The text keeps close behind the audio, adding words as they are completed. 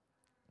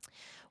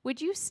Would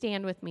you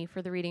stand with me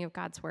for the reading of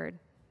God's word?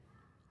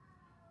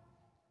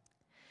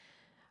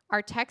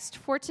 Our text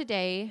for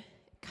today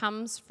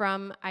comes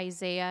from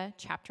Isaiah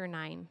chapter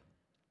 9,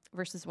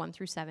 verses 1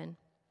 through 7.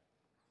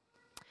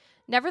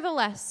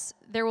 Nevertheless,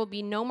 there will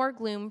be no more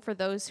gloom for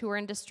those who are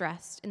in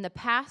distress. In the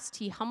past,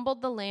 he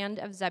humbled the land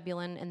of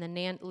Zebulun and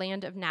the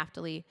land of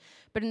Naphtali,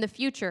 but in the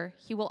future,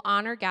 he will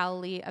honor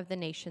Galilee of the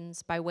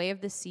nations by way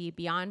of the sea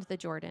beyond the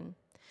Jordan.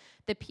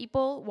 The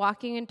people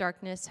walking in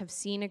darkness have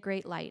seen a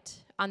great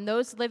light. On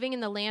those living in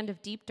the land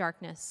of deep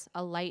darkness,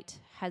 a light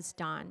has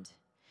dawned.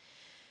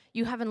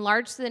 You have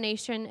enlarged the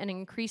nation and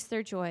increased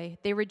their joy.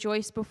 They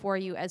rejoice before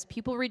you as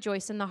people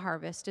rejoice in the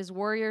harvest, as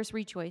warriors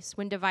rejoice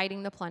when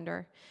dividing the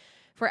plunder.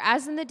 For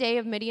as in the day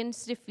of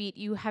Midian's defeat,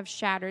 you have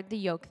shattered the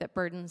yoke that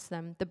burdens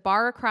them, the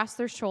bar across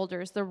their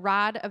shoulders, the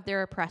rod of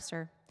their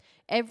oppressor.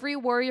 Every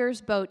warrior's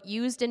boat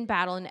used in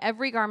battle and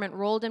every garment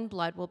rolled in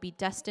blood will be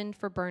destined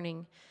for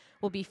burning,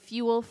 will be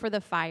fuel for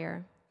the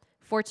fire.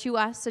 For to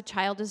us a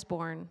child is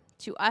born,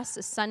 to us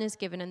a son is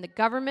given, and the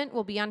government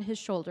will be on his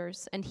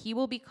shoulders, and he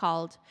will be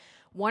called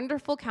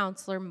Wonderful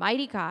Counselor,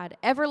 Mighty God,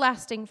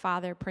 Everlasting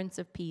Father, Prince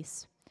of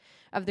Peace.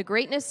 Of the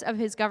greatness of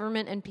his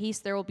government and peace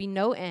there will be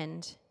no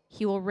end.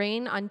 He will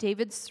reign on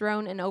David's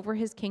throne and over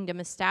his kingdom,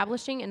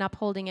 establishing and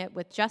upholding it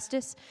with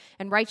justice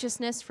and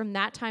righteousness from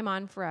that time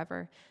on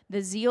forever.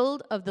 The zeal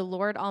of the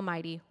Lord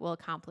Almighty will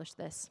accomplish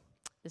this.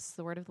 This is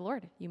the word of the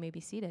Lord. You may be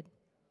seated.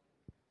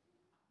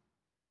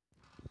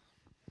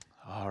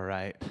 All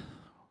right.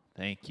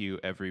 Thank you,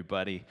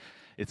 everybody.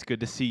 It's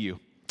good to see you.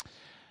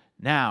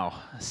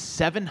 Now,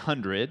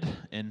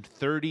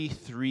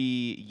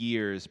 733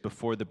 years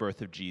before the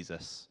birth of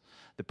Jesus,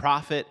 the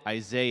prophet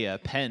Isaiah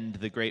penned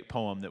the great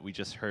poem that we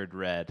just heard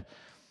read.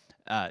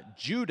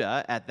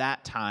 Judah at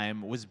that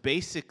time was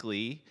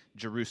basically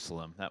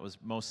Jerusalem. That was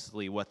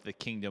mostly what the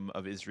kingdom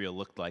of Israel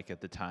looked like at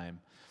the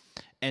time.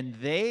 And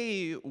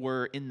they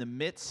were in the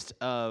midst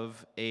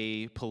of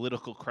a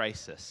political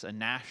crisis, a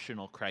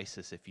national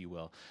crisis, if you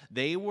will.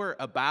 They were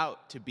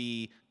about to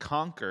be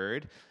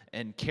conquered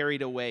and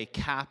carried away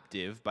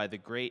captive by the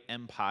great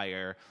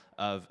empire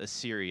of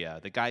Assyria.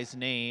 The guy's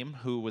name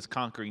who was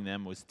conquering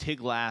them was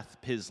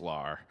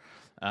Tiglath-Pileser.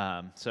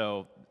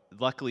 So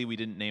luckily we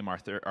didn't name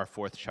our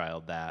fourth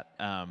child that.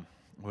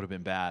 Would have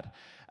been bad.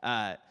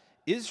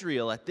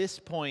 Israel, at this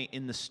point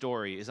in the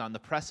story, is on the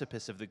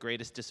precipice of the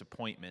greatest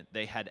disappointment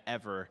they had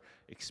ever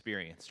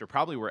experienced, or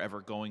probably were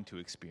ever going to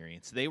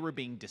experience. They were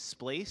being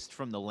displaced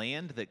from the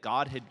land that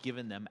God had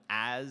given them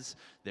as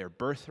their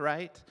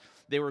birthright.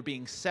 They were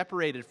being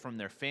separated from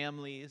their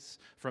families,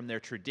 from their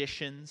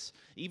traditions,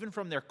 even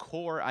from their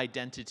core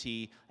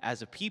identity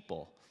as a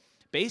people.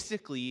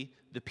 Basically,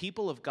 the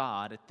people of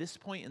God at this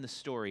point in the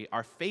story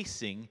are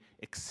facing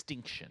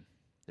extinction.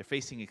 They're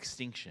facing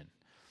extinction.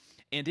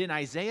 And in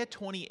Isaiah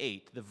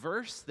 28, the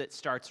verse that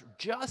starts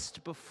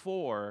just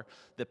before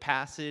the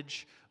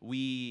passage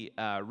we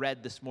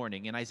read this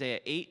morning, in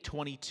Isaiah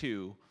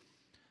 8:22,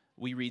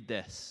 we read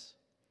this.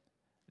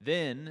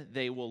 Then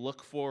they will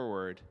look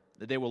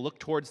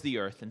towards the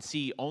earth and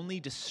see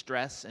only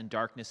distress and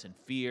darkness and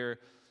fear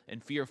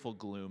and fearful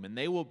gloom, and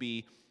they will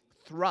be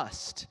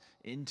thrust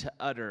into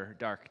utter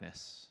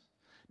darkness.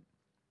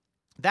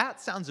 That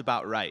sounds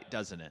about right,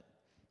 doesn't it?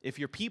 If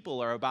your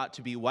people are about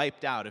to be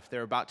wiped out, if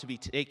they're about to be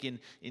taken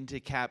into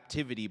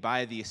captivity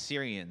by the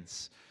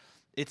Assyrians,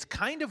 it's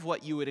kind of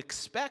what you would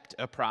expect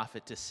a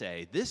prophet to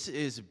say. This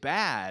is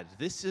bad.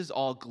 This is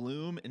all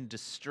gloom and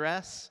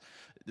distress.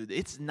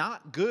 It's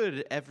not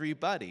good,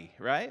 everybody,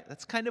 right?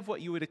 That's kind of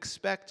what you would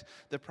expect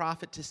the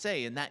prophet to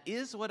say. And that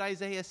is what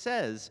Isaiah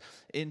says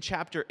in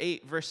chapter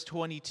 8, verse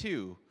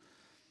 22.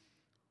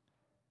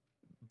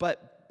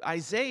 But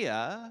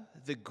Isaiah,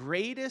 the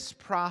greatest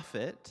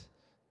prophet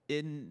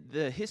in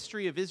the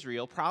history of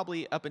Israel,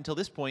 probably up until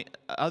this point,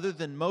 other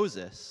than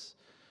Moses,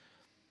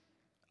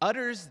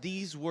 utters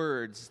these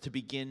words to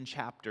begin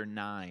chapter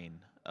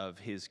 9 of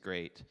his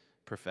great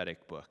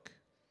prophetic book.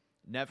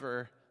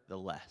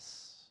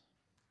 Nevertheless.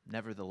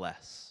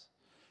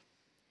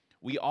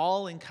 We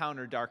all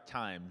encounter dark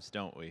times,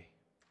 don't we?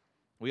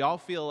 We all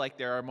feel like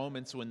there are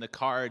moments when the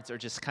cards are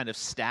just kind of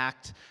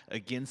stacked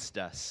against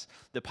us.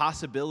 The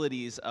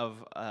possibilities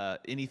of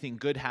anything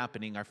good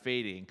happening are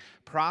fading.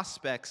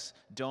 Prospects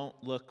don't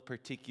look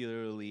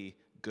particularly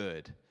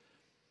good.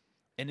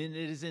 And it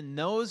is in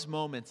those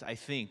moments, I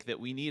think, that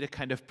we need a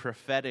kind of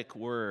prophetic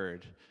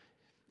word.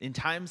 In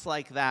times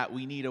like that,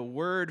 we need a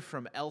word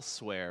from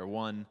elsewhere,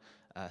 one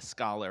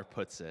scholar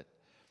puts it,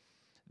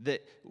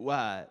 that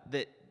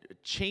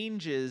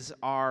changes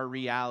our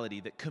reality,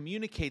 that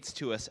communicates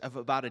to us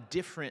about a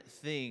different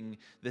thing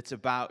that's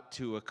about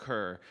to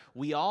occur.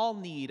 We all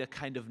need a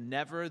kind of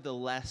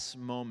nevertheless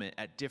moment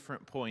at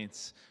different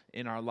points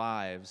in our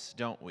lives,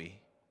 don't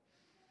we?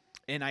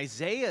 And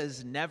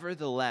Isaiah's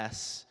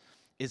nevertheless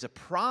is a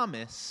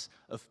promise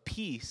of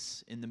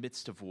peace in the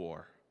midst of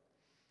war.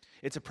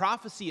 It's a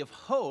prophecy of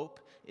hope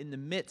in the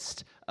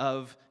midst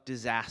of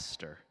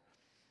disaster.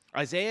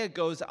 Isaiah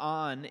goes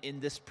on in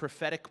this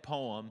prophetic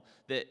poem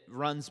that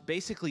runs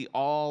basically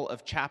all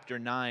of chapter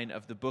 9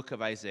 of the book of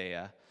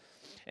Isaiah.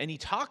 and he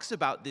talks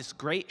about this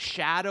great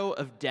shadow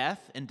of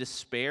death and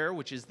despair,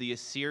 which is the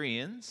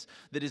Assyrians,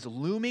 that is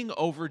looming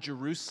over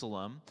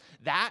Jerusalem.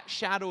 That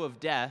shadow of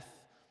death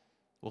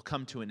will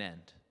come to an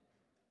end.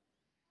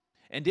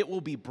 And it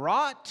will be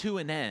brought to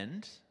an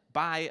end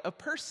by a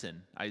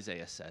person,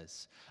 Isaiah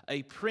says,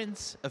 a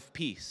Prince of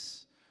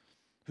Peace,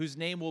 whose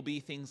name will be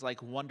things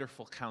like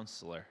Wonderful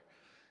Counselor,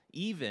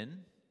 even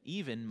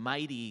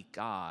Mighty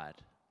God.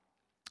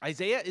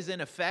 Isaiah is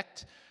in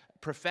effect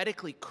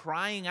prophetically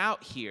crying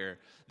out here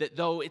that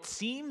though it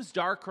seems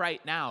dark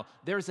right now,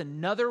 there's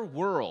another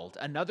world,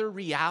 another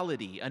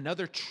reality,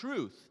 another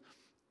truth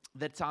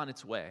that's on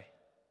its way.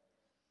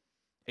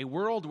 A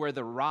world where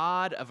the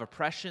rod of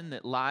oppression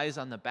that lies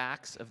on the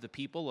backs of the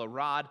people, a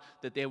rod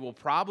that they will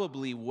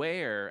probably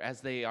wear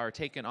as they are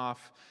taken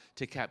off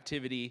to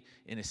captivity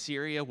in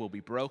Assyria, will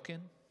be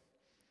broken.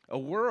 A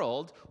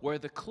world where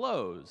the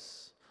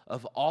clothes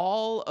of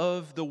all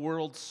of the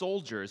world's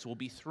soldiers will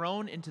be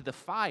thrown into the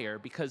fire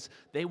because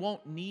they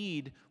won't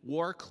need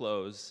war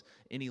clothes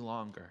any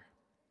longer.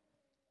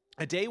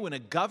 A day when a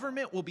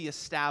government will be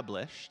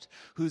established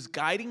whose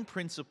guiding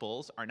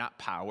principles are not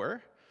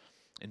power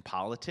and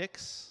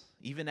politics,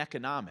 even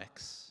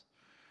economics.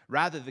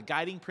 Rather, the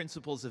guiding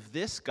principles of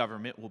this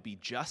government will be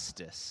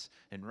justice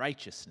and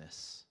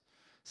righteousness.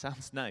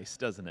 Sounds nice,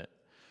 doesn't it?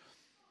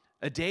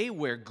 A day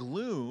where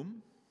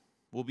gloom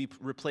will be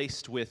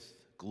replaced with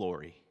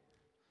glory.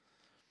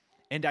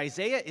 And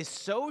Isaiah is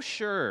so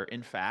sure,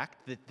 in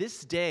fact, that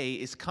this day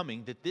is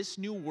coming, that this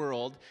new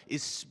world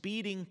is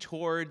speeding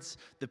towards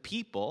the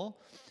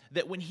people,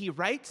 that when he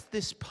writes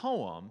this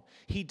poem,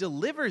 he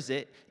delivers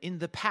it in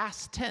the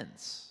past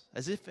tense,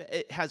 as if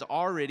it has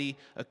already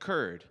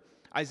occurred.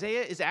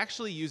 Isaiah is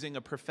actually using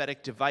a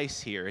prophetic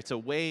device here. It's a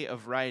way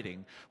of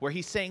writing where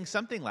he's saying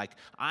something like,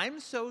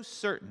 I'm so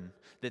certain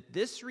that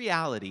this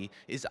reality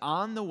is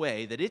on the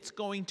way, that it's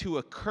going to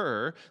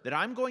occur, that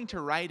I'm going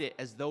to write it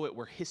as though it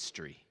were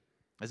history,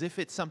 as if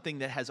it's something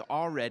that has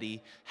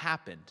already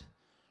happened.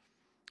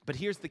 But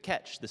here's the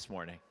catch this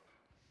morning.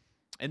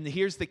 And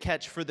here's the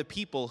catch for the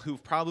people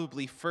who've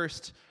probably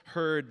first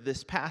heard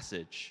this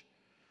passage.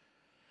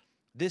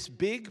 This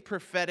big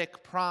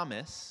prophetic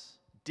promise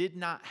did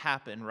not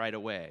happen right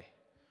away.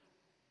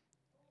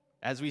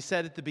 As we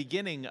said at the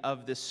beginning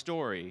of this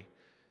story,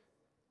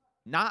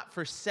 not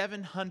for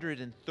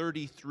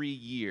 733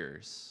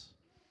 years.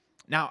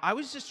 Now, I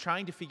was just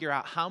trying to figure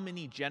out how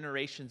many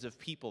generations of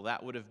people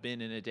that would have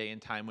been in a day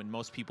and time when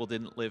most people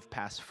didn't live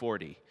past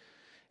 40.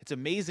 It's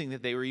amazing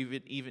that they were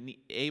even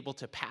able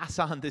to pass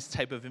on this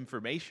type of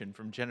information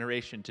from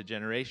generation to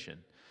generation.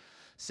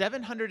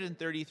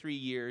 733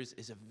 years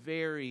is a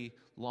very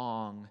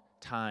long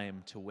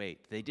time to wait.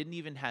 They didn't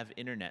even have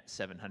internet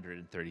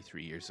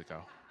 733 years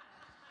ago.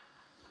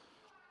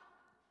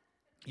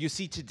 You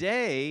see,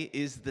 today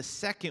is the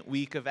second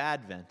week of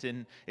Advent,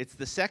 and it's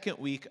the second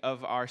week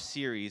of our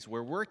series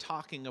where we're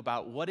talking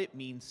about what it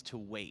means to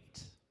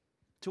wait.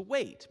 To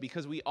wait,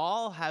 because we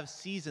all have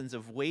seasons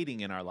of waiting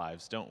in our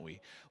lives, don't we?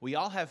 We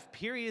all have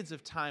periods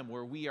of time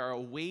where we are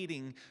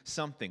awaiting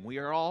something. We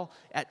are all,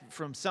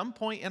 from some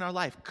point in our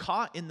life,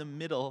 caught in the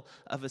middle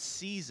of a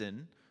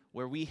season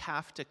where we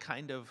have to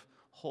kind of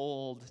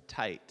hold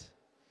tight.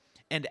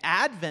 And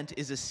Advent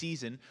is a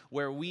season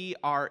where we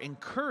are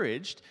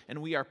encouraged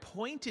and we are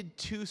pointed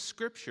to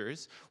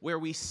scriptures where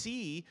we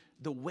see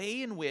the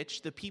way in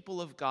which the people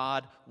of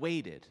God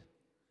waited.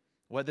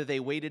 Whether they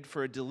waited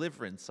for a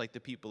deliverance like the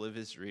people of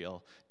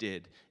Israel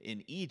did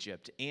in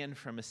Egypt and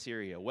from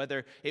Assyria.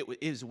 Whether it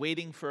is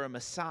waiting for a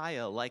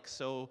Messiah like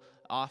so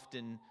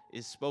often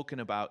is spoken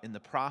about in the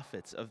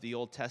prophets of the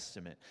Old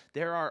Testament.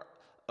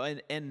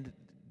 And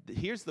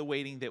here's the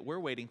waiting that we're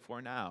waiting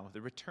for now,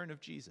 the return of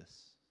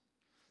Jesus,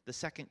 the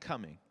second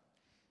coming,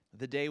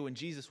 the day when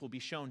Jesus will be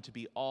shown to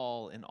be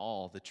all in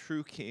all, the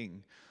true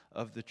King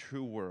of the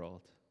true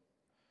world.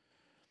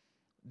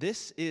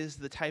 This is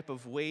the type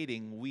of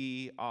waiting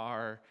we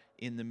are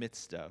in the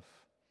midst of.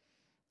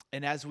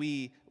 And as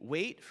we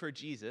wait for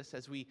Jesus,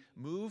 as we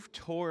move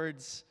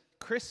towards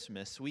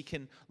Christmas, we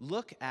can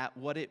look at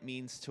what it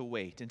means to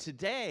wait. And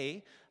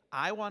today,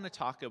 I want to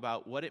talk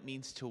about what it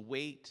means to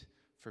wait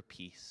for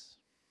peace.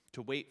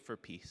 To wait for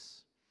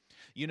peace.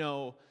 You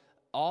know,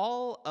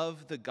 all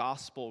of the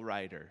gospel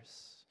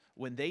writers,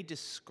 when they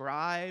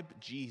describe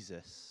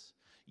Jesus,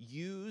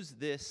 use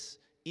this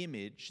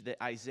image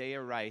that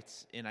Isaiah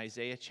writes in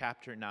Isaiah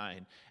chapter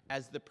 9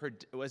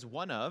 as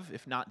one of,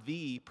 if not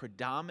the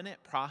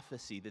predominant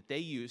prophecy that they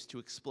use to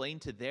explain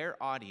to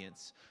their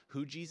audience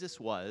who Jesus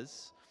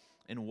was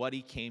and what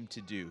he came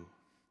to do.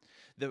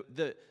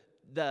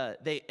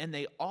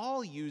 They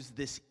all use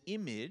this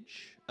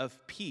image of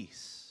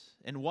peace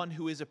and one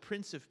who is a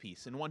Prince of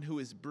Peace and one who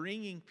is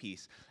bringing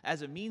peace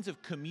as a means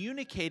of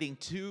communicating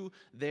to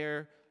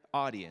their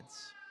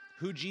audience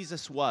who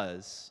Jesus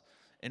was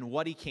and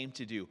what he came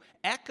to do.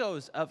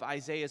 Echoes of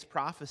Isaiah's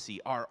prophecy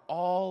are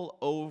all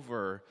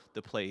over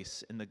the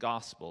place in the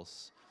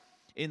Gospels.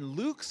 In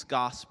Luke's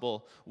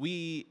gospel,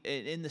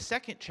 in the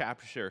second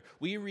chapter,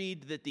 we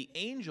read that the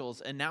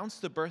angels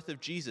announced the birth of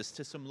Jesus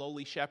to some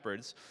lowly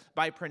shepherds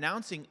by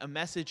pronouncing a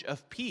message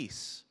of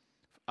peace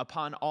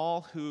upon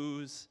all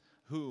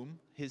whom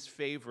his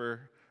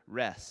favor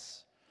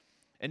rests.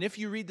 And if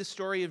you read the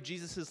story of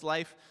Jesus'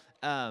 life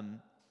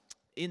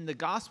in the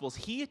Gospels,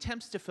 he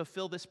attempts to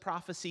fulfill this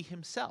prophecy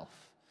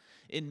himself.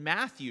 In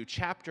Matthew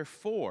chapter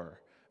 4,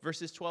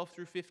 verses 12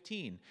 through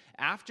 15,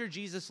 after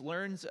Jesus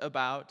learns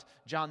about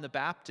John the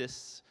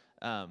Baptist's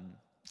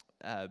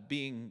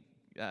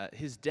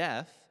his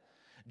death,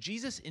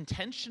 Jesus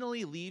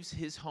intentionally leaves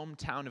his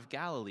hometown of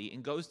Galilee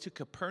and goes to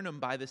Capernaum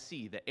by the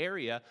sea, the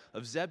area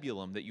of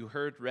Zebulun that you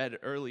heard read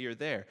earlier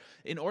there,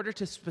 in order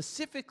to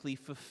specifically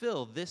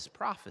fulfill this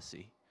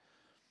prophecy.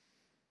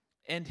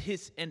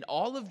 And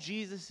all of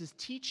Jesus'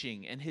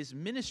 teaching and his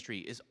ministry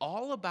is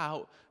all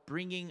about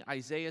bringing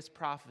Isaiah's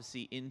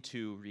prophecy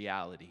into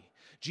reality.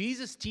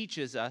 Jesus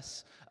teaches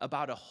us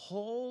about a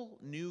whole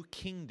new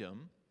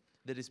kingdom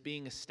that is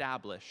being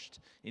established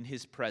in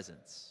his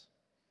presence.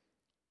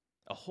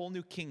 A whole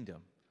new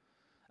kingdom.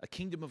 A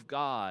kingdom of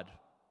God,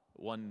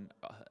 one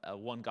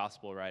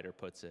gospel writer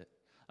puts it.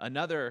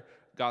 Another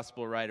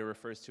gospel writer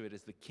refers to it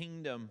as the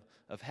kingdom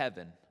of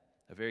heaven.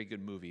 A very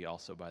good movie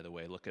also, by the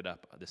way. Look it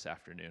up this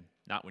afternoon.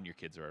 Not when your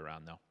kids are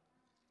around, though.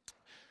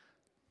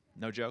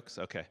 No jokes?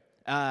 Okay.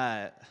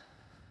 And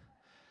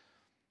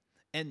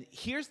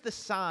here's the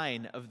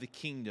sign of the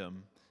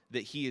kingdom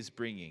that he is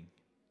bringing.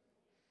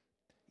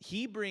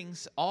 He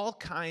brings all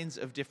kinds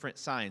of different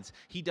signs.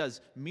 He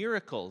does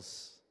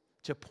miracles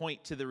to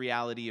point to the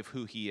reality of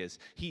who he is.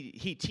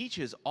 He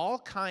teaches all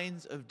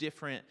kinds of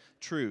different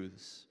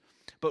truths.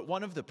 But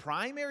one of the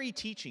primary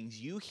teachings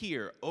you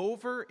hear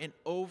over and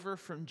over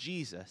from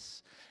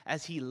Jesus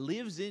as he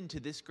lives into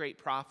this great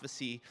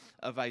prophecy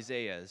of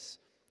Isaiah's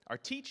are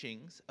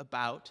teachings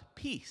about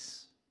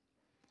peace.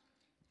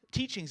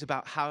 Teachings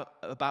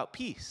about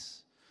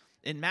peace.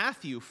 In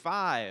Matthew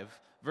 5,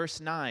 verse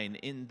 9,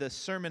 in the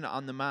Sermon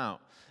on the Mount,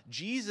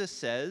 Jesus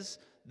says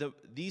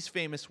these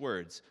famous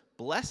words,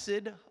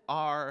 "Blessed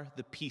are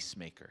the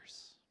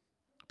peacemakers."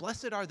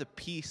 Blessed are the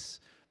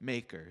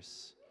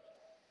peacemakers.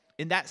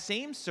 In that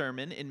same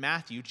sermon in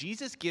Matthew,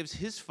 Jesus gives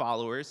his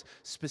followers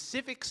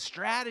specific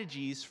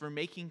strategies for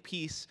making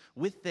peace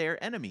with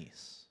their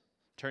enemies.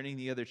 Turning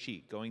the other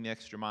cheek, going the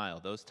extra mile,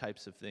 those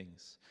types of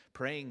things.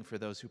 Praying for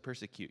those who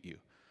persecute you.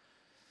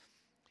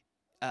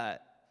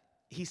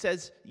 He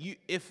says,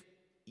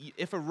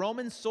 if a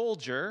Roman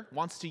soldier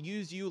wants to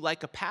use you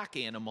like a pack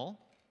animal,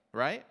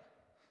 right?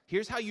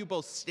 Here's how you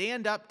both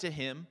stand up to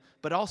him,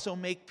 but also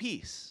make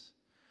peace.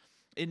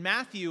 In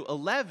Matthew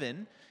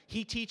 11,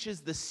 he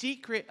teaches the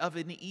secret of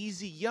an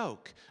easy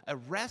yoke. A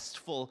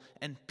restful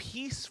and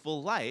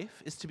peaceful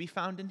life is to be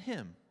found in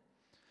him.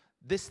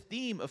 This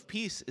theme of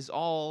peace is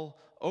all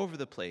over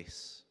the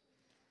place.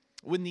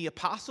 When the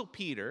Apostle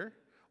Peter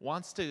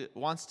wants to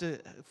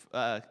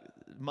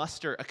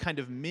muster a kind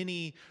of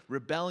mini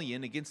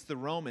rebellion against the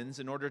Romans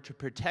in order to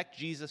protect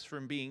Jesus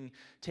from being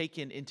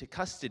taken into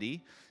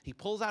custody, he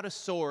pulls out a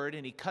sword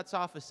and he cuts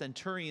off a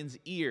centurion's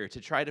ear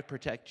to try to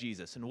protect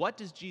Jesus. And what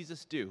does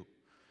Jesus do?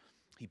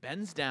 He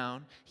bends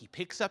down, he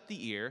picks up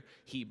the ear,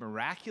 he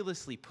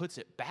miraculously puts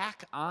it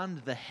back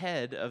on the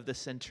head of the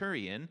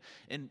centurion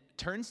and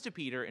turns to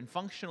Peter and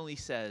functionally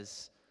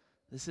says,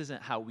 "This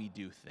isn't how we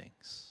do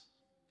things.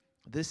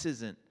 This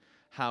isn't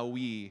how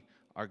we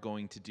are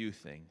going to do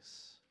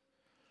things."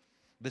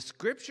 The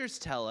scriptures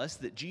tell us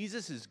that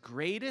Jesus'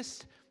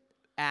 greatest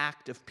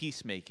act of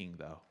peacemaking,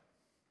 though,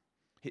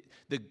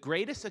 the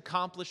greatest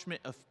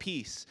accomplishment of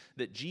peace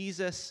that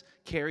Jesus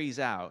carries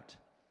out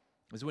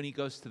is when he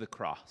goes to the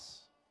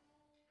cross.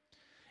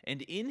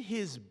 And in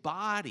his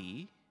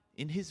body,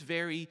 in his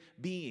very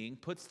being,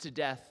 puts to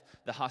death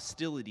the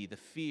hostility, the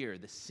fear,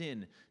 the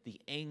sin,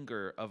 the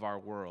anger of our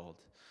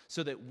world,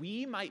 so that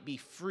we might be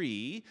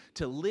free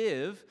to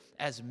live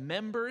as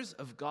members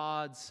of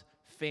God's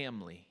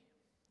family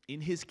in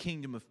his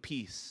kingdom of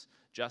peace,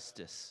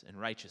 justice, and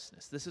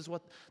righteousness. This is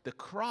what the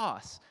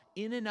cross,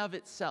 in and of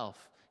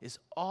itself, is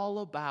all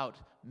about: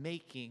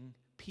 making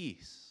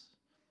peace.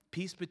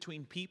 Peace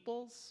between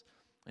peoples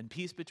and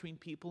peace between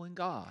people and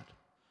God.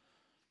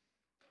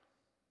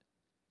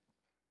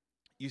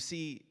 You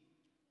see,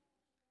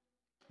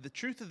 the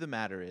truth of the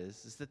matter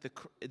is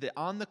that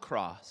on the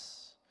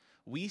cross,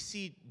 we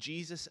see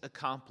Jesus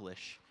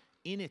accomplish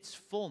in its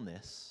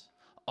fullness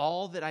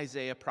all that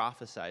Isaiah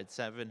prophesied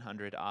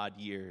 700 odd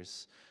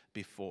years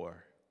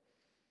before.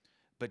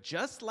 But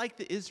just like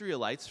the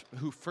Israelites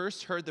who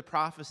first heard the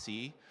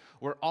prophecy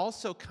were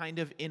also kind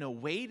of in a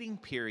waiting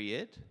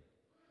period,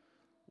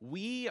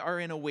 we are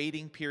in a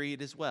waiting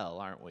period as well,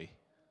 aren't we?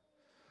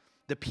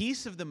 The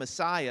peace of the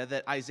Messiah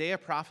that Isaiah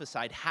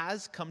prophesied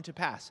has come to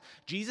pass.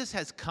 Jesus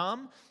has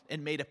come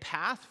and made a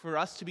path for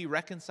us to be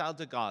reconciled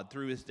to God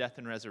through his death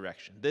and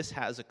resurrection. This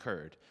has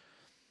occurred.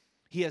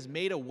 He has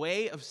made a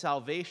way of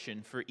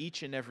salvation for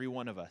each and every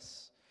one of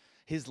us.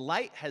 His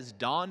light has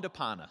dawned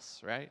upon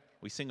us, right?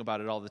 We sing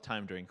about it all the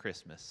time during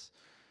Christmas.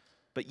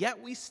 But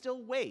yet we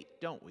still wait,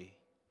 don't we?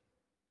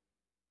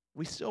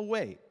 we still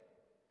wait.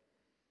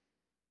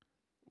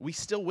 We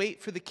still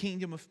wait for the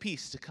kingdom of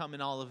peace to come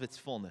in all of its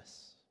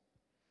fullness.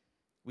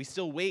 We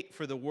still wait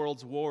for the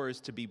world's wars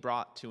to be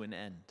brought to an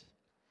end.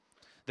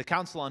 The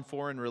Council on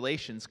Foreign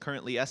Relations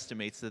currently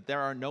estimates that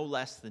there are no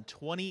less than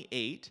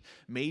 28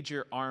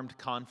 major armed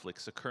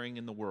conflicts occurring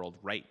in the world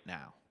right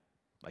now,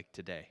 like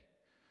today.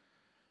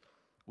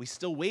 We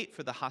still wait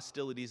for the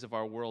hostilities of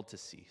our world to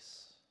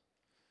cease.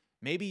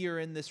 Maybe you're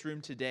in this room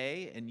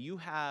today and you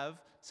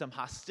have some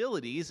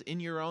hostilities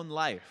in your own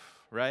life,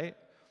 right?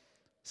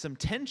 Some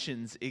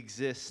tensions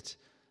exist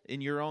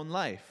in your own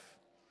life.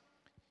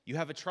 You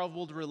have a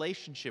troubled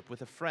relationship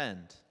with a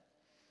friend,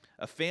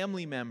 a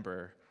family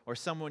member, or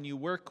someone you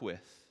work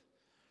with.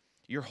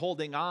 You're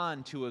holding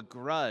on to a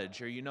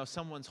grudge, or you know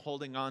someone's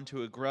holding on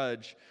to a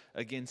grudge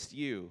against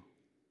you.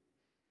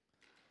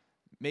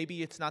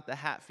 Maybe it's not the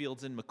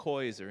Hatfields and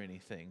McCoys or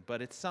anything,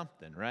 but it's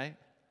something, right?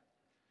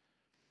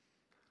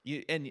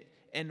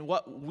 And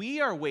what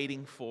we are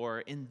waiting for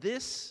in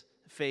this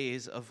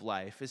phase of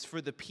life is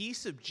for the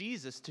peace of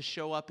Jesus to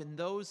show up in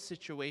those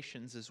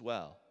situations as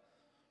well.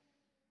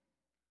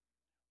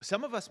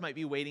 Some of us might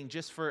be waiting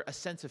just for a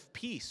sense of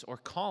peace or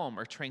calm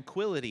or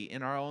tranquility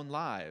in our own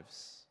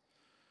lives.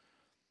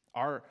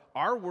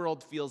 Our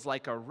world feels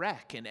like a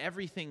wreck and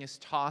everything is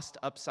tossed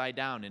upside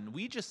down, and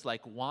we just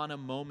want a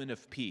moment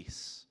of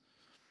peace.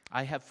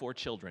 I have 4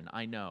 children.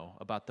 I know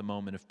about the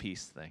moment of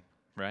peace thing,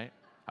 right?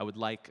 I would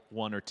like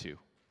 1 or 2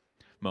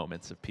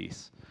 moments of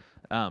peace.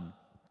 When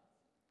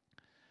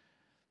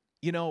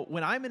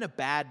I'm in a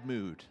bad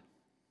mood,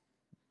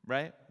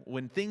 right?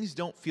 When things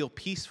don't feel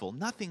peaceful,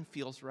 nothing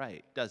feels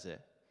right, does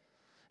it?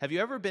 Have you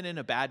ever been in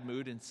a bad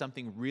mood and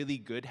something really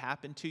good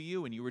happened to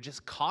you and you were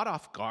just caught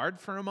off guard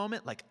for a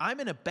moment? Like, I'm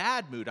in a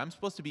bad mood. I'm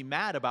supposed to be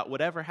mad about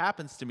whatever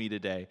happens to me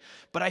today.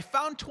 But I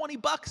found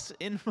 $20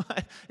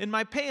 in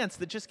my pants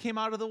that just came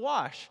out of the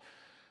wash.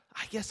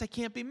 I guess I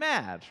can't be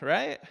mad,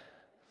 right?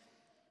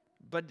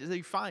 But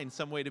you find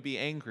some way to be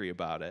angry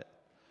about it.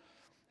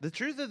 The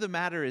truth of the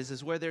matter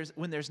is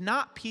when there's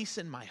not peace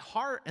in my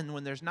heart, and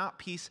when there's not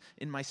peace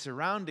in my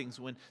surroundings,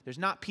 when there's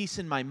not peace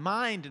in my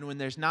mind, and when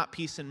there's not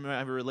peace in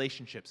my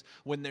relationships,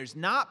 when there's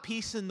not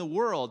peace in the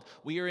world,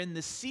 we are in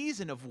the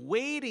season of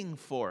waiting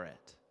for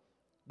it.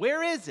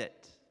 Where is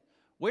it?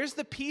 Where's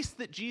the peace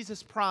that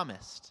Jesus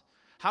promised?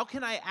 How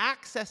can I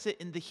access it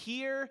in the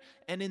here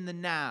and in the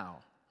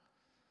now?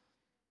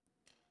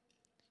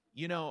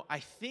 I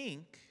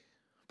think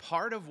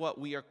part of what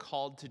we are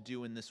called to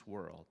do in this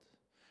world,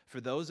 for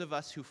those of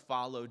us who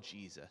follow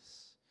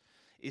Jesus,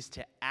 is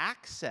to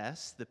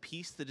access the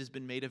peace that has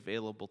been made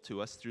available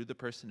to us through the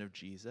person of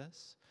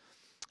Jesus,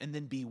 and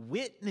then be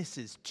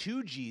witnesses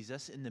to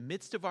Jesus in the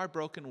midst of our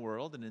broken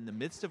world and in the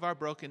midst of our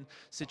broken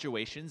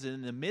situations and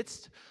in the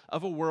midst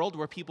of a world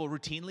where people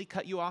routinely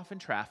cut you off in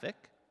traffic,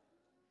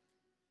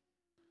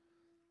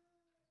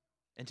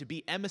 and to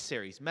be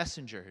emissaries,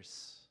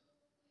 messengers,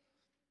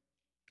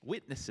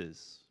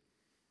 witnesses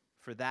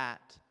for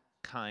that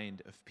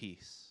kind of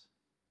peace.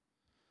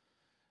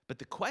 But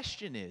the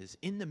question is,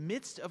 in the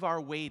midst of our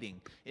waiting,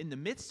 in the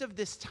midst of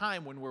this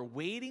time when we're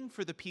waiting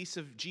for the peace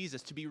of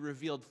Jesus to be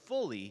revealed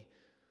fully,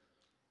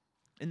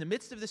 in the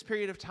midst of this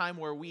period of time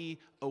where we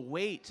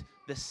await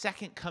the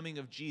second coming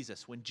of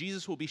Jesus, when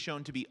Jesus will be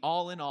shown to be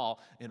all in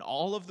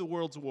all of the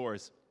world's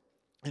wars,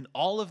 and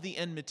all of the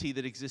enmity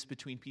that exists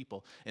between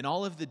people, and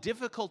all of the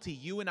difficulty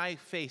you and I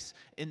face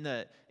in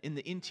the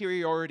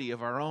interiority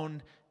of our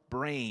own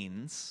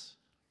brains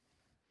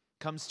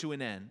comes to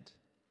an end,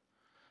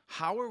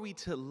 how are we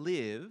to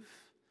live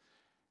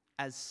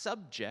as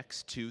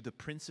subjects to the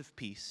Prince of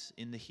Peace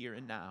in the here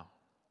and now?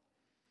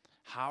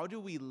 How do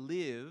we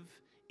live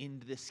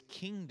in this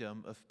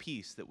kingdom of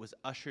peace that was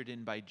ushered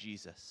in by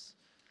Jesus?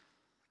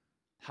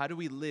 How do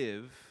we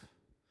live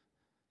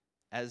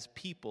as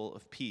people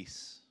of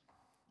peace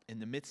in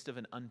the midst of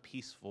an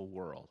unpeaceful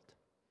world?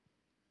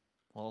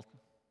 Well,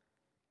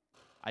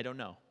 I don't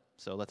know,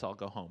 so let's all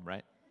go home,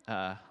 right?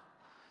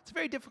 It's a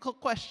very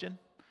difficult question.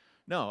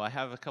 No, I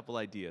have a couple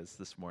ideas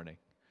this morning.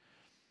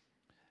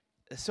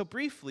 So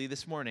briefly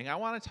this morning, I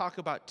want to talk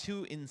about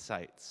 2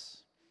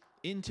 insights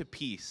into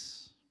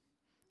peace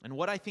and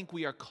what I think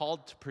we are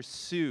called to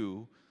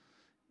pursue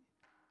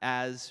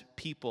as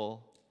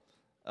people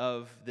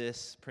of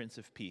this Prince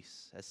of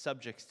Peace, as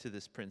subjects to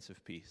this Prince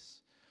of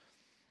Peace.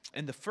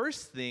 And the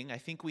first thing I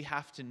think we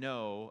have to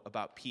know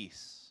about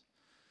peace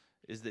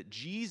is that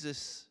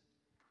Jesus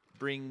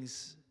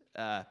brings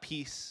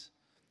peace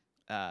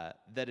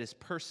that is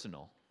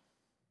personal.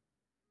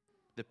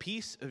 The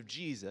peace of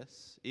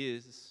Jesus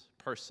is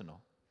personal.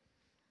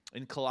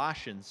 In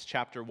Colossians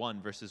chapter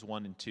 1, verses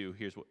 1 and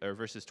 2,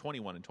 verses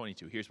 21 and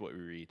 22, here's what we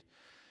read.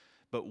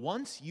 But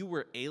once you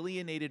were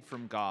alienated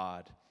from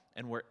God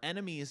and were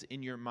enemies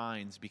in your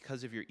minds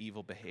because of your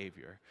evil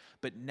behavior,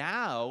 but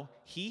now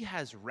he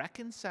has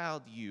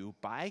reconciled you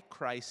by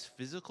Christ's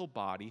physical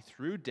body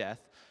through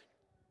death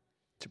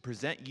to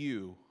present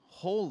you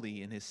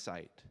holy in his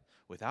sight,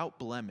 without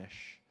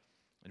blemish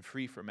and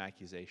free from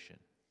accusation.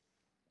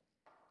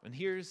 And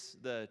here's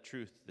the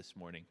truth this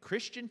morning.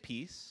 Christian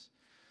peace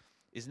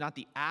is not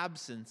the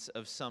absence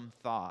of some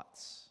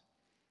thoughts.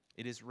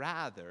 It is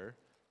rather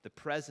the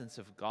presence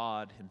of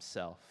God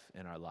himself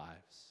in our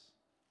lives.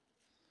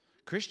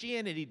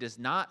 Christianity does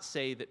not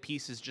say that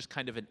peace is just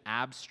kind of an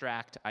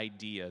abstract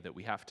idea that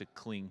we have to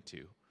cling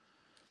to.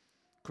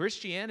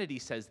 Christianity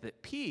says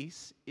that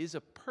peace is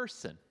a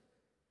person.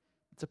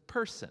 It's a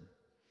person.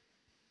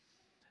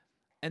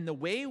 And the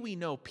way we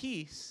know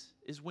peace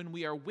is when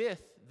we are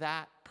with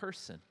that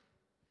person.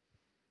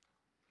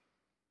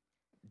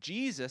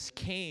 Jesus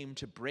came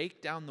to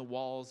break down the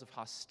walls of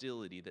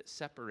hostility that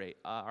separate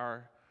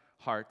our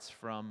hearts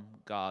from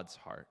God's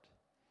heart.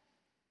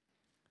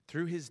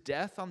 Through his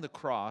death on the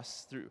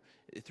cross,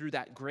 through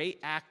that great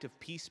act of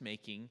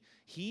peacemaking,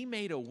 he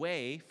made a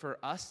way for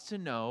us to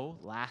know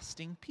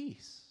lasting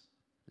peace.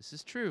 This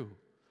is true.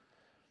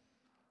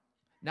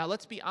 Now,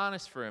 let's be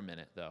honest for a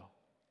minute, though.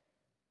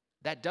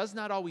 That does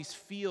not always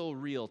feel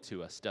real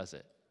to us, does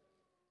it?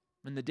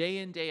 In the day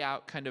in, day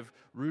out kind of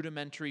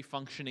rudimentary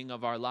functioning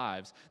of our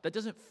lives, that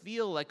doesn't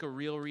feel like a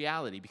real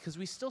reality because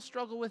we still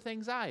struggle with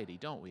anxiety,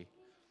 don't we?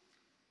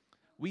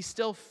 We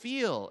still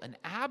feel an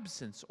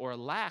absence or a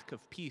lack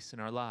of peace in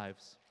our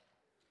lives.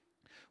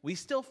 We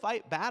still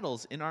fight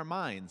battles in our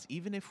minds,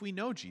 even if we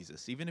know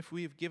Jesus, even if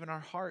we have given our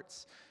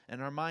hearts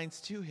and our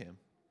minds to him.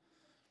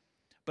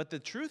 But the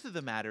truth of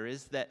the matter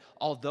is that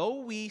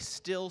although we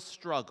still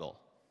struggle,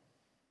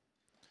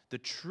 the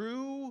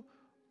true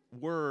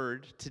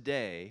word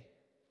today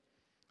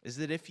is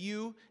that if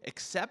you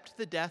accept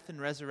the death and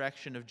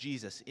resurrection of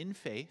Jesus in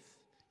faith,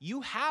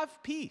 you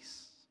have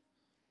peace.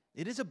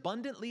 It is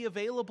abundantly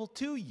available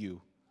to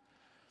you.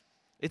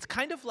 It's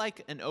kind of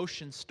like an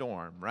ocean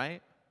storm,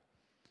 right?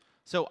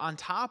 So on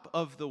top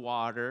of the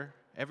water,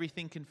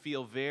 everything can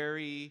feel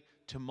very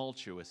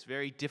tumultuous,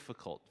 very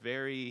difficult,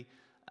 very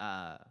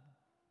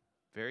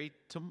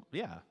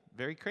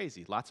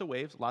crazy. Lots of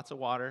waves, lots of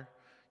water.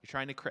 You're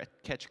trying to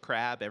catch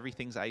crab.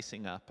 Everything's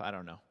icing up. I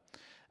don't know.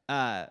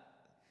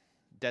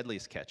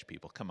 Deadliest catch,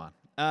 people. Come on.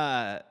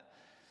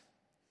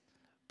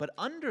 But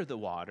under the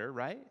water,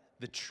 right,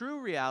 the true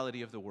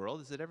reality of the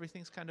world is that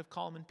everything's kind of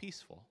calm and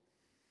peaceful.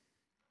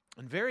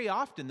 And very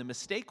often the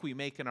mistake we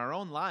make in our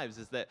own lives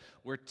is that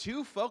we're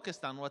too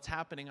focused on what's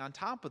happening on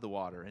top of the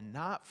water and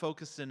not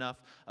focused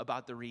enough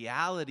about the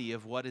reality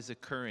of what is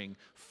occurring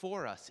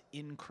for us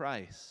in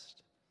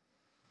Christ.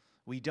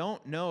 We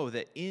don't know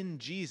that in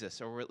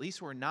Jesus, or at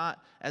least we're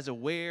not as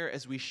aware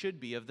as we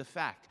should be of the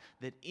fact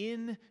that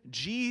in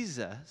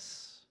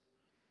Jesus,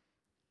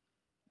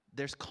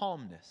 there's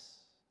calmness,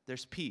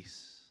 there's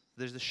peace,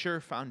 there's a sure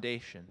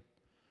foundation.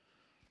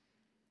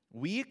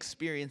 We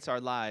experience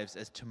our lives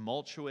as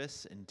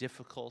tumultuous and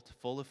difficult,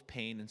 full of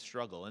pain and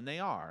struggle, and they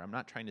are. I'm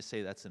not trying to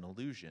say that's an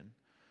illusion.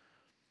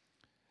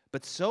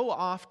 But so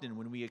often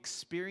when we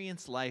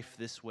experience life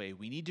this way,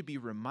 we need to be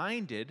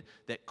reminded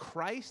that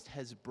Christ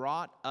has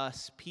brought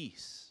us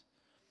peace,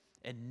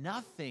 and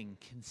nothing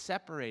can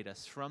separate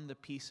us from the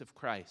peace of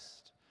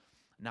Christ.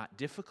 Not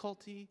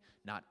difficulty,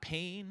 not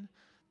pain,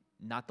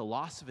 not the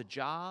loss of a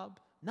job.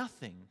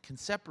 Nothing can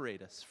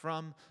separate us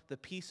from the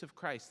peace of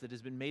Christ that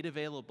has been made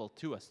available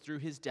to us through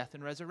his death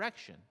and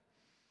resurrection.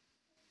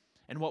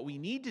 And what we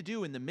need to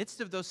do in the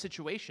midst of those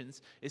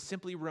situations is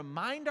simply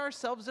remind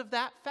ourselves of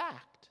that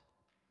fact.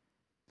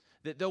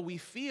 That though we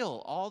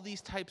feel all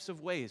these types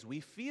of ways,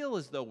 we feel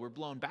as though we're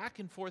blown back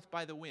and forth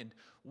by the wind,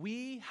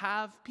 we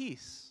have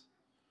peace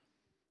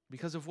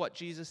because of what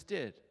Jesus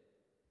did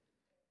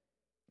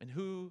and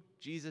who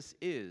Jesus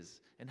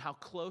is and how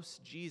close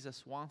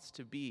Jesus wants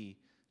to be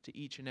to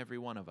each and every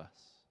one of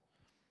us.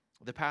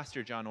 The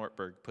pastor, John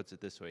Ortberg, puts it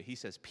this way. He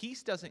says,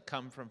 peace doesn't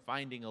come from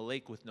finding a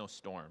lake with no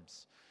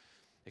storms.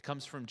 It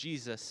comes from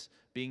Jesus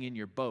being in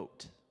your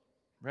boat,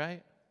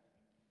 right?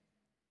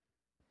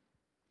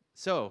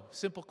 So,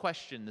 simple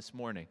question this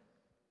morning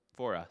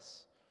for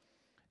us.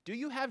 Do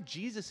you have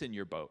Jesus in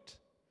your boat?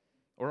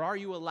 Or are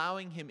you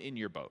allowing him in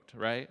your boat,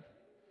 right?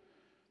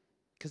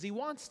 Because he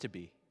wants to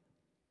be.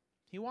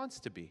 He wants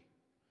to be.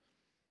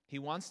 He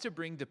wants to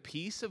bring the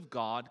peace of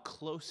God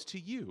close to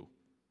you.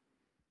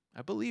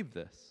 I believe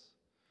this.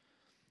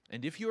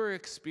 And if you are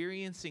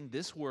experiencing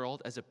this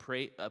world as a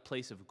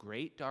place of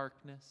great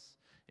darkness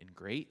and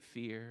great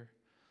fear,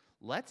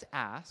 let's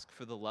ask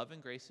for the love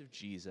and grace of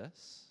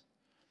Jesus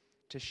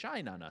to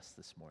shine on us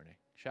this morning,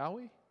 shall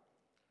we?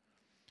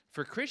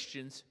 For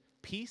Christians,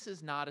 peace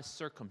is not a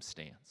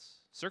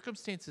circumstance.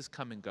 Circumstances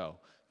come and go.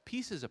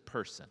 Peace is a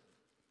person.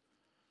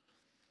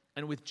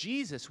 And with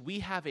Jesus, we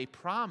have a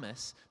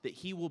promise that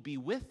he will be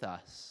with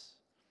us.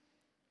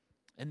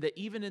 And that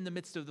even in the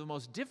midst of the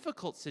most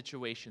difficult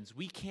situations,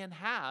 we can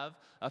have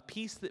a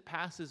peace that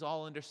passes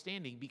all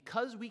understanding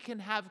because we can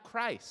have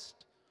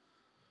Christ.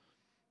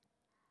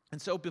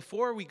 And so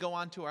before we go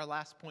on to our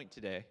last point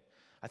today,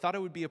 I thought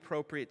it would be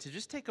appropriate to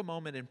just take a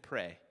moment and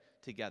pray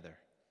together.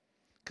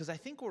 Because I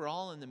think we're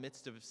all in the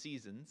midst of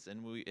seasons,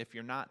 and if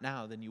you're not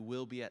now, then you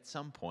will be at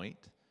some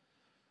point,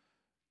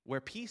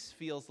 where peace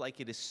feels like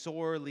it is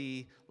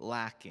sorely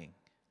lacking.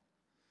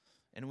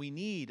 And we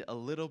need a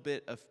little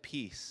bit of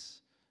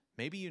peace.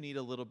 Maybe you need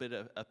a little bit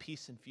of a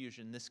peace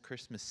infusion this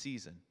Christmas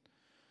season.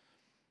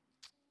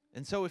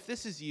 And so if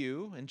this is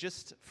you, and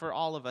just for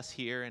all of us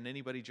here and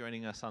anybody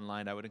joining us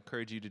online, I would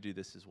encourage you to do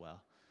this as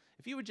well.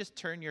 If you would just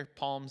turn your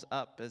palms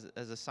up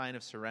as a sign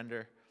of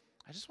surrender,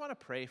 I just want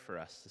to pray for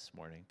us this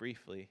morning,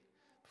 briefly,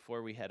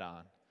 before we head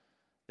on,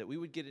 that we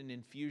would get an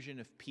infusion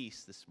of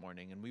peace this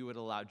morning and we would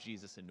allow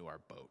Jesus into our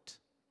boat.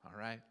 All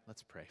right?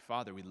 Let's pray.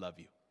 Father, we love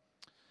you.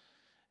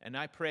 And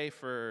I pray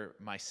for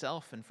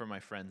myself and for my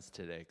friends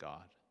today,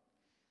 God,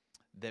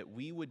 that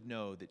we would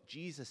know that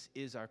Jesus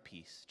is our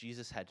peace.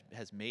 Jesus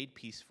has made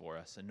peace for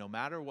us. And no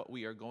matter what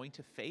we are going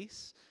to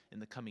face in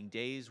the coming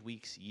days,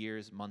 weeks,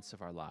 years, months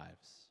of our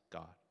lives,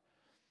 God,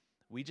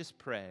 we just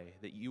pray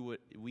that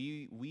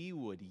we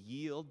would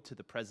yield to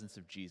the presence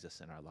of Jesus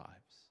in our lives.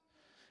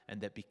 And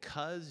that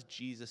because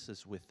Jesus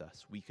is with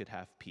us, we could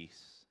have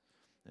peace.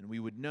 And we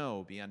would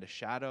know beyond a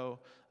shadow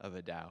of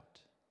a doubt,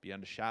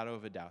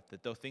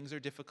 that though things are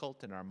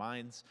difficult and our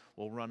minds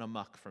will run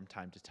amok from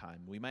time to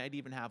time, we might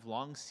even have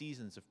long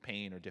seasons of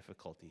pain or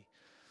difficulty,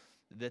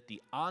 that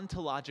the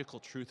ontological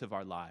truth of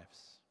our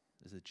lives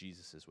is that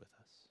Jesus is with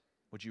us.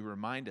 Would you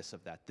remind us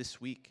of that this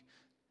week?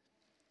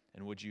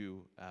 And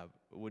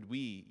would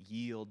we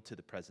yield to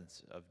the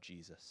presence of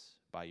Jesus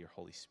by your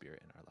Holy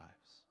Spirit in our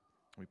lives?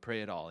 We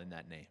pray it all in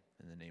that name,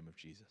 in the name of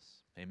Jesus.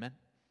 Amen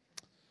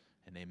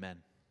and amen.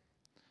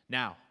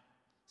 Now,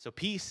 so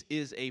peace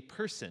is a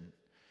person.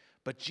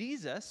 But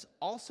Jesus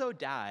also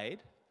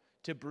died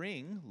to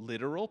bring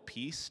literal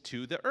peace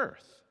to the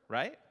earth,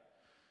 right?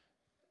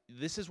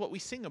 This is what we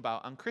sing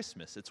about on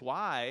Christmas. It's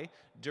why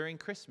during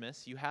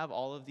Christmas you have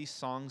all of these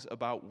songs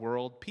about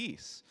world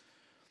peace.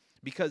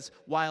 Because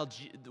while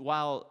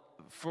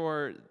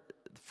for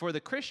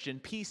the Christian,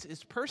 peace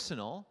is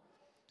personal,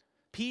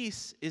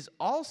 peace is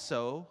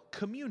also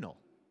communal.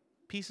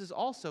 Peace is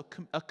also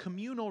a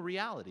communal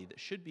reality that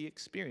should be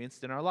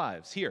experienced in our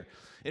lives. Here,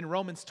 in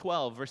Romans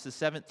 12, verses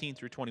 17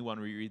 through 21,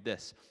 we read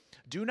this.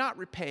 Do not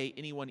repay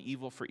anyone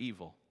evil for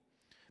evil.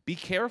 Be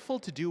careful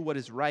to do what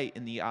is right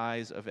in the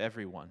eyes of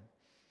everyone.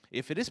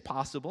 If it is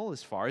possible,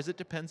 as far as it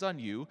depends on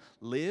you,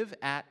 live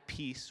at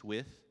peace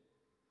with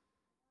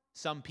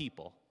some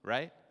people,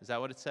 right? Is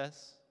that what it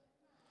says?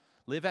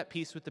 Live at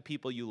peace with the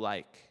people you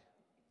like,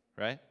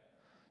 right?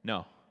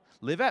 No.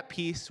 Live at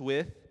peace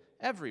with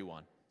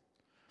everyone.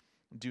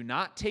 Do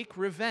not take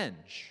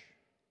revenge,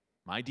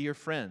 my dear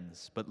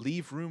friends, but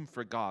leave room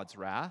for God's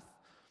wrath.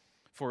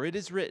 For it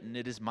is written,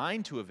 it is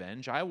mine to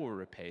avenge, I will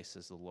repay,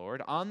 says the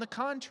Lord. On the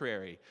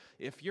contrary,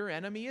 if your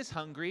enemy is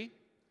hungry,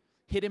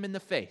 hit him in the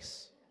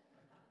face.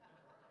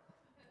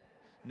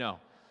 No,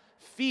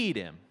 feed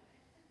him.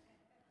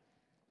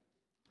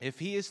 If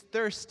he is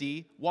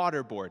thirsty,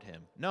 waterboard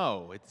him.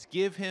 No, it's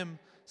give him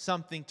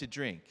something to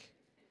drink.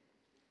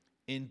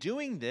 In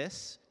doing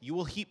this, you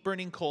will heap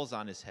burning coals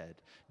on his head.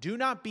 Do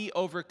not be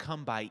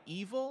overcome by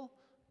evil,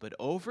 but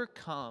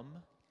overcome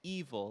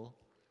evil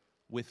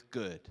with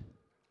good.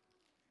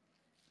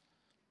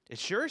 It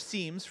sure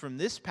seems from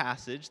this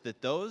passage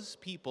that those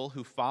people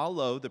who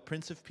follow the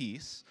Prince of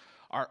Peace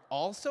are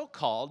also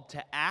called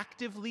to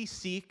actively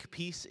seek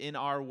peace in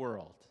our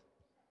world,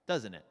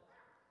 doesn't it?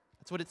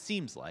 That's what it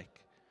seems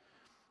like.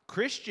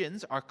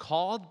 Christians are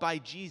called by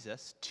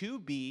Jesus to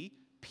be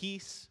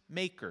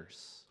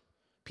peacemakers.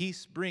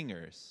 Peace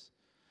bringers.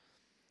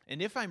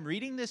 And if I'm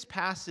reading this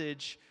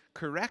passage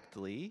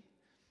correctly,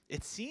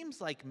 it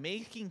seems like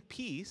making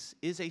peace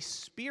is a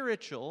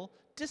spiritual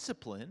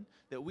discipline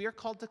that we are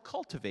called to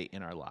cultivate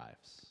in our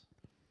lives.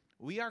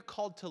 We are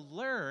called to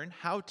learn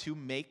how to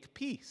make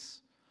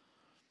peace.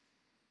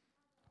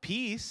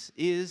 Peace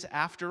is,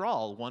 after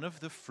all, one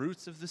of the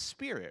fruits of the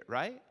Spirit,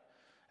 right?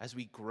 As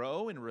we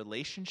grow in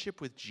relationship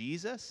with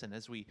Jesus and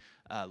as we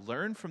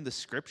learn from the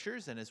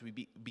Scriptures and as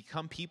we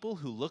become people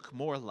who look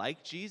more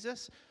like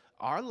Jesus,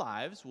 our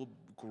lives will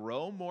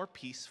grow more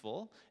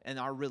peaceful and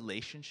our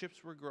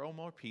relationships will grow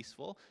more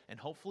peaceful and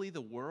hopefully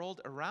the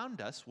world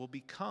around us will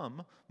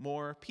become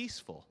more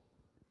peaceful.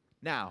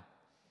 Now,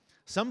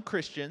 some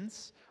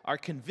Christians are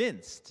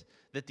convinced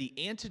that the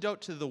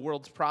antidote to the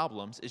world's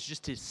problems is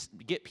just to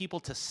get people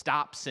to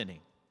stop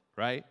sinning,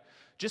 right?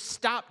 Just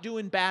stop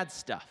doing bad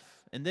stuff.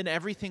 And then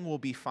everything will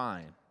be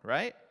fine,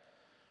 right?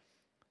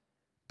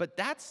 But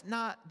that's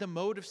not the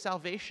mode of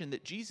salvation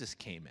that Jesus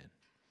came in.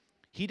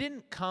 He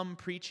didn't come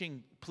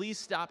preaching, please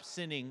stop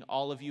sinning,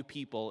 all of you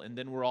people, and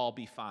then we'll all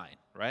be fine,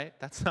 right?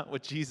 That's not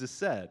what Jesus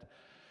said.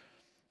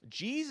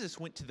 Jesus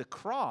went to the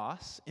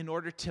cross in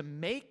order to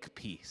make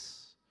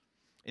peace,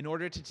 in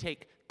order to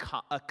take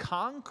a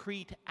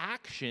concrete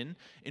action,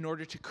 in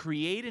order to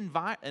create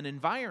an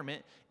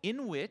environment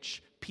in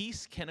which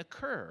peace can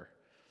occur.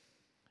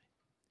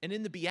 And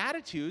in the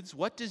Beatitudes,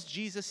 what does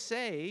Jesus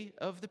say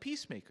of the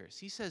peacemakers?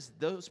 He says,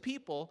 those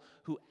people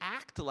who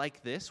act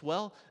like this,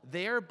 well,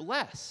 they're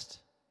blessed.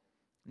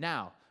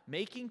 Now,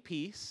 making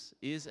peace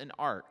is an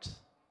art.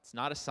 It's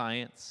not a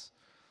science.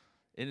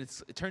 And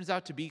it turns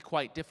out to be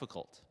quite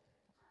difficult.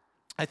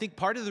 I think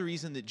part of the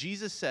reason that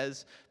Jesus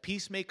says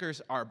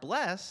peacemakers are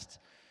blessed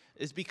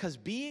is because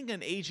being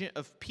an agent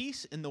of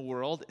peace in the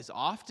world is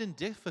often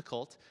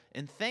difficult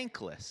and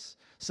thankless.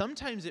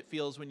 Sometimes it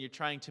feels when you're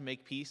trying to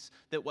make peace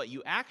that what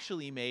you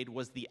actually made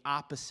was the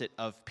opposite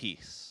of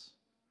peace,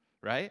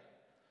 right?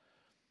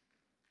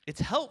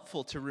 It's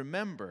helpful to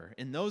remember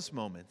in those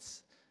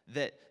moments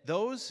that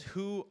those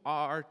who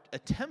are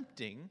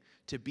attempting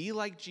to be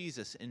like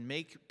Jesus and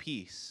make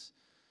peace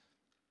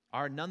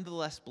are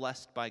nonetheless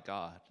blessed by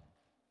God.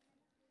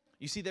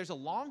 You see, there's a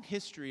long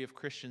history of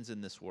Christians in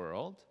this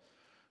world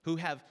who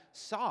have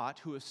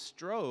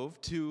strove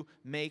to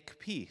make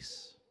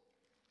peace.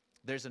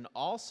 There's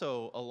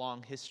also a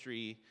long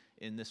history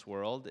in this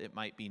world, it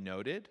might be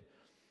noted,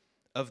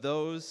 of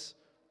those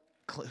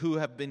who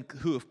have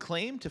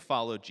claimed to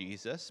follow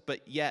Jesus,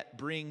 but yet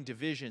bring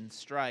division,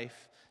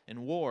 strife, and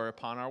war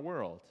upon our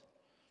world.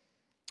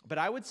 But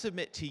I would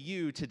submit to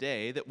you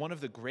today that one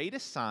of the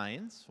greatest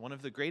signs, one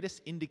of the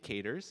greatest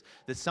indicators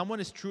that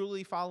someone is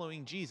truly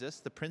following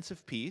Jesus, the Prince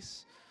of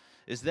Peace,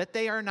 is that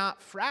they are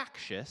not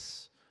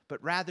fractious,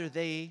 but rather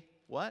they,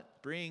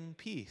 what? Bring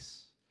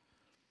peace.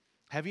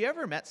 Have you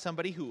ever met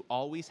somebody who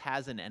always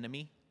has an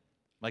enemy?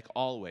 Like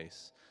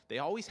always. They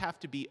always have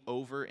to be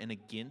over and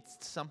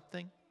against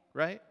something,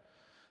 right?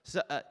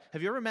 So,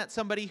 have you ever met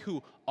somebody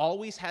who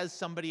always has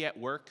somebody at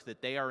work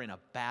that they are in a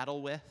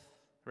battle with,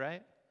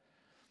 right?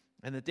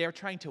 And that they're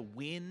trying to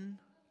win,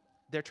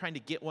 they're trying to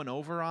get one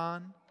over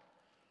on.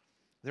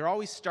 They're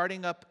always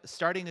stirring up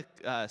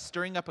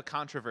a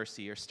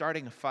controversy or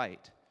starting a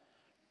fight.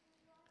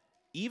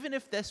 Even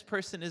if this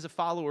person is a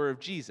follower of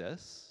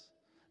Jesus,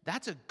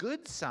 that's a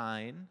good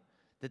sign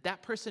that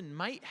that person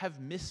might have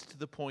missed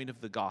the point of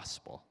the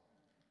gospel,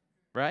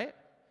 right?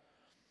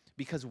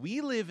 Because we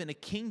live in a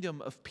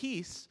kingdom of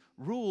peace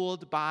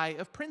ruled by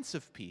a Prince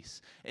of Peace.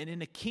 And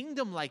in a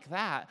kingdom like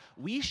that,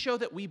 we show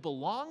that we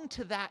belong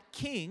to that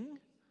king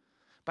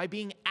by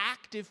being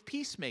active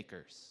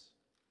peacemakers,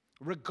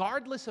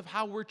 regardless of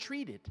how we're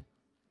treated.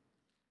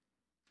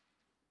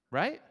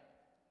 Right?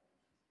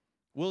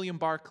 William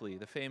Barclay,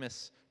 the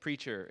famous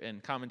preacher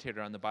and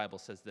commentator on the Bible,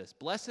 says this: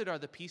 "Blessed are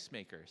the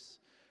peacemakers,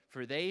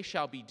 for they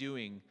shall be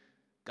doing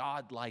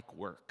God-like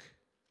work."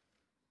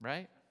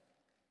 Right?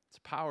 It's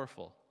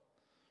powerful.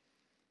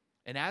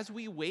 And as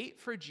we wait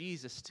for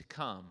Jesus to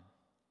come,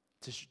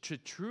 to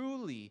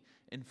truly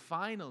and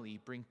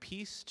finally bring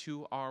peace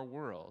to our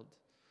world,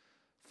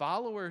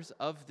 followers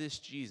of this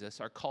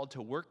Jesus are called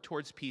to work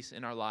towards peace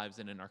in our lives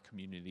and in our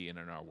community and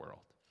in our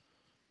world.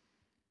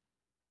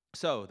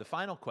 So, the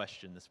final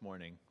question this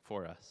morning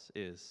for us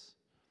is,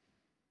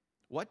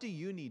 what do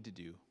you need to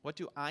do? What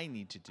do I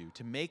need to do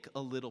to make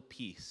a little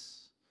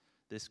peace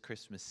this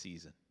Christmas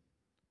season?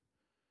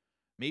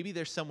 Maybe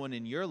there's someone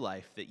in your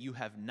life that you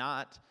have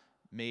not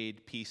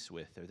made peace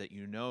with, or that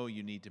you know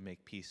you need to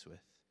make peace with.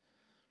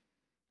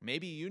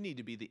 Maybe you need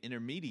to be the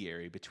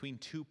intermediary between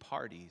two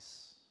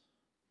parties.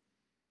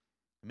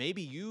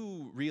 Maybe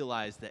you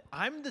realize that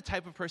I'm the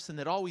type of person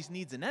that always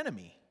needs an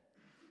enemy.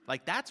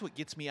 Like, that's what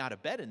gets me out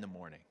of bed in the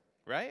morning,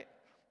 right?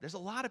 There's a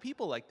lot of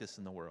people like this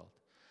in the world.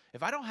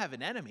 If I don't have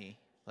an enemy,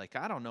 like,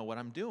 I don't know what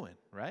I'm doing,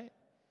 right?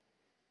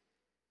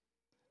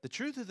 The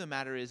truth of the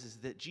matter is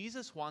that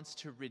Jesus wants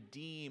to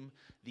redeem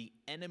the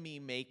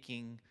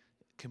enemy-making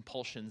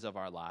compulsions of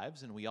our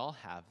lives, and we all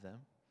have them,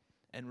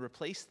 and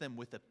replace them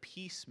with a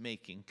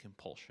peacemaking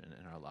compulsion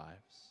in our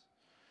lives.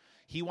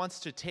 He wants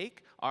to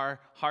take our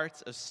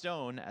hearts of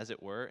stone, as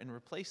it were, and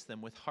replace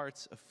them with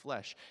hearts of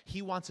flesh.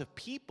 He wants a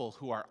people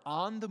who are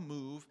on the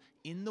move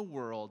in the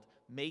world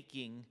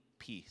making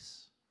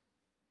peace.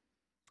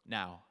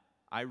 Now,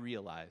 I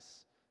realize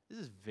this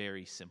is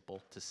very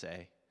simple to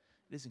say.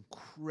 It is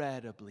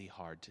incredibly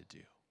hard to do,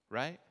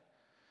 right?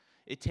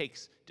 It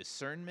takes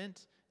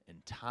discernment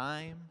and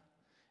time.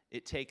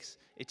 It takes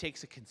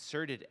a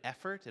concerted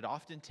effort. It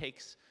often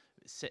takes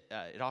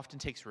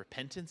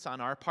repentance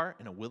on our part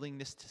and a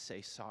willingness to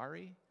say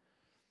sorry.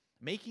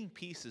 Making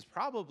peace is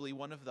probably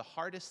one of the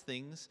hardest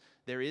things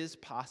there is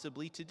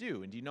possibly to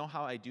do. And do you know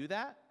how I do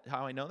that?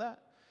 How I know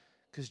that?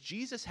 Because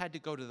Jesus had to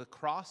go to the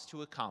cross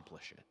to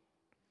accomplish it.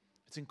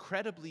 It's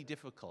incredibly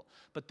difficult.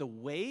 But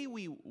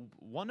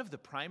one of the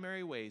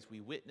primary ways we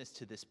witness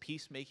to this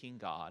peacemaking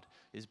God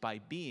is by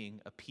being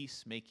a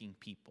peacemaking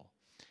people.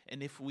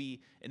 And if we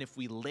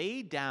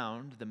lay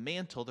down the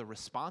mantle, the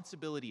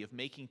responsibility of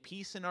making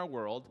peace in our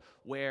world,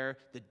 where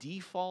the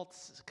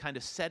default kind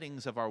of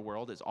settings of our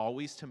world is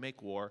always to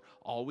make war,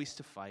 always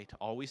to fight,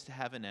 always to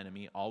have an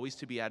enemy, always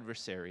to be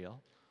adversarial,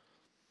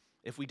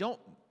 if we don't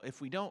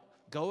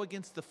go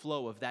against the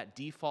flow of that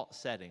default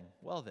setting,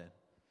 well then,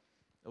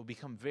 it will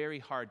become very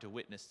hard to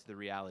witness to the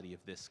reality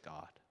of this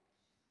God.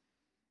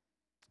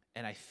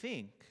 And I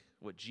think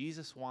what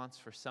Jesus wants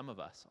for some of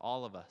us,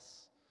 all of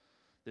us,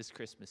 this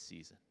Christmas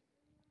season,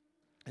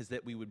 is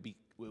that we would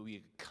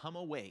come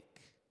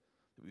awake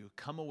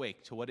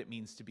to what it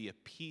means to be a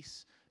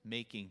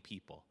peacemaking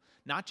people.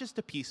 Not just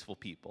a peaceful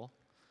people,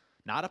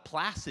 not a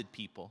placid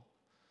people.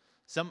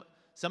 Some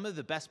of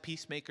the best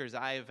peacemakers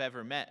I have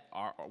ever met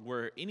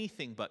were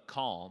anything but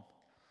calm.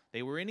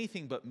 They were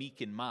anything but meek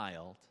and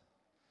mild,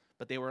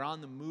 but they were on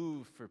the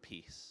move for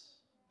peace.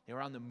 They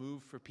were on the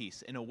move for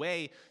peace in a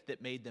way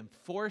that made them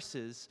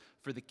forces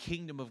for the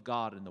kingdom of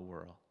God in the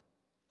world.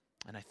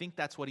 And I think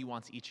that's what he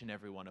wants each and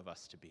every one of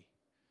us to be.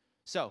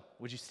 So,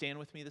 would you stand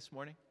with me this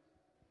morning?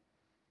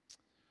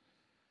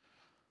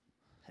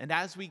 And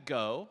as we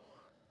go,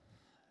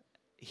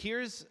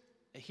 here's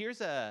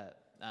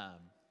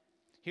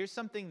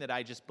something that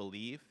I just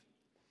believe.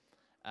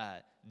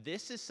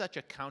 This is such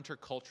a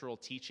countercultural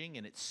teaching,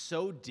 and it's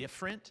so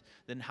different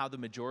than how the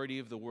majority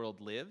of the world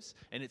lives,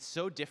 and it's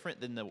so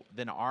different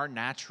than our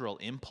natural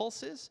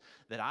impulses,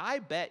 that I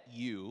bet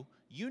you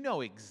know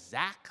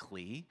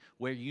exactly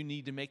where you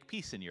need to make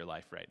peace in your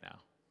life right now.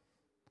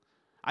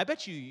 I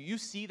bet you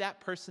see that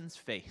person's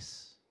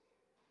face.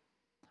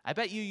 I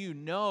bet you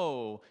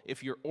know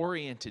if you're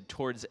oriented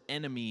towards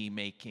enemy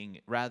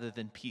making rather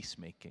than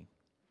peacemaking.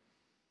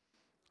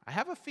 I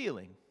have a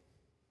feeling.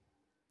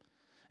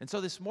 And so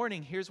this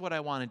morning, here's what I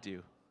want to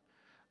do.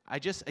 I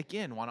just,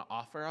 again, want to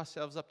offer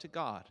ourselves up to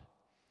God.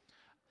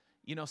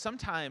 You know,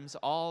 sometimes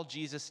all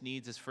Jesus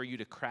needs is for you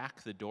to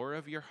crack the door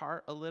of your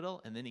heart a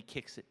little, and then he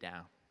kicks it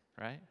down,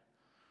 right?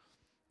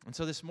 And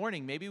so this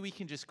morning, maybe we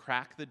can just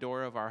crack the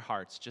door of our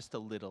hearts just a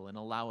little and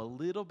allow a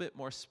little bit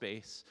more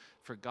space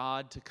for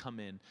God to come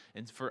in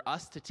and for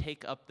us to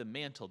take up the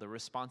mantle, the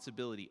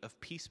responsibility of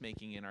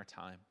peacemaking in our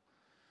time.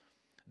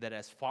 That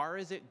as far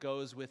as it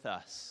goes with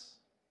us,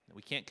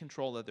 we can't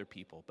control other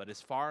people, but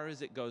as far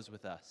as it goes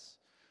with us,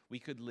 we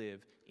could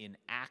live in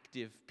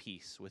active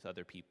peace with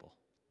other people.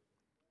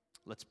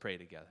 Let's pray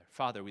together.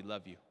 Father, we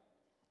love you.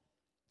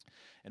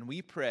 And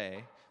we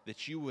pray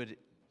that you would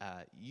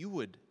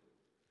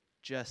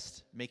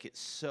just make it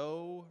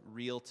so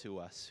real to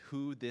us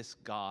who this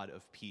God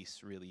of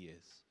peace really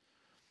is.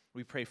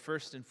 We pray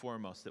first and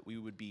foremost that we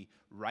would be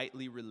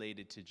rightly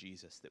related to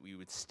Jesus, that we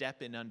would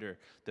step in under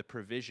the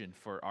provision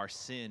for our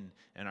sin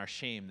and our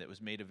shame that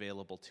was made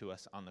available to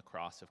us on the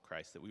cross of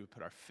Christ, that we would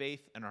put our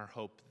faith and our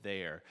hope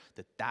there,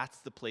 that that's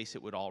the place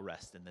it would all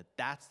rest in, that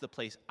that's the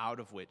place out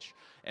of which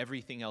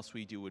everything else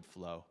we do would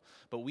flow.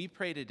 But we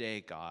pray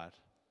today, God,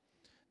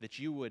 that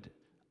you would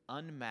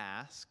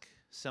unmask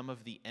some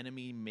of the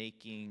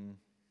enemy-making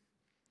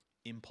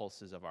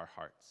impulses of our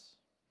hearts.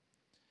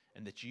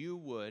 And that you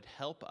would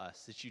help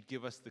us, that you'd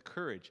give us the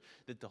courage,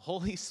 that the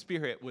Holy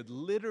Spirit would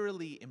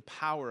literally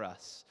empower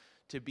us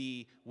to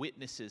be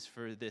witnesses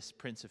for this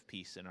Prince of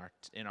Peace in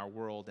our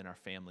world, in our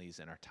families,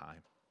 in our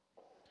time.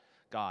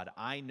 God,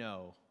 I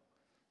know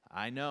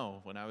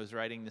when I was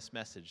writing this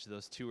message,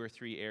 those 2 or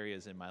 3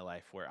 areas in my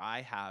life where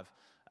I have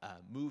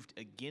moved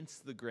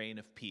against the grain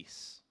of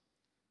peace,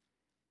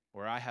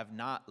 where I have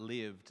not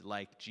lived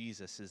like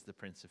Jesus is the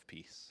Prince of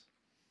Peace.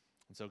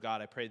 And so,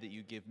 God, I pray that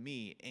you give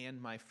me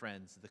and my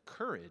friends the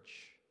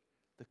courage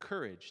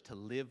to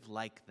live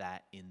like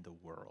that in the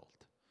world.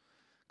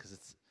 Because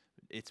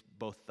it's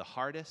both the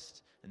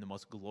hardest and the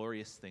most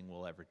glorious thing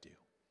we'll ever do.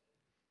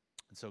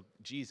 And so,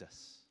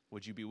 Jesus,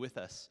 would you be with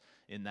us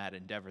in that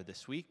endeavor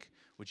this week?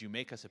 Would you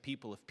make us a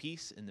people of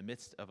peace in the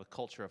midst of a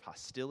culture of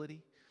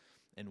hostility?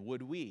 And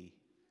would we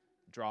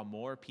draw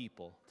more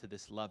people to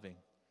this loving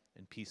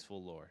and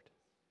peaceful Lord?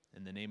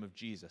 In the name of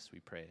Jesus, we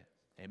pray it.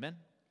 Amen.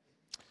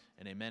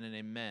 And amen and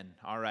amen.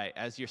 All right,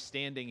 as you're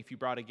standing, if you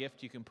brought a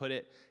gift, you can put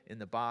it in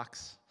the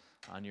box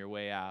on your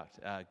way out.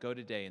 Go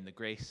today in the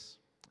grace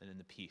and in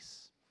the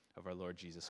peace of our Lord Jesus Christ.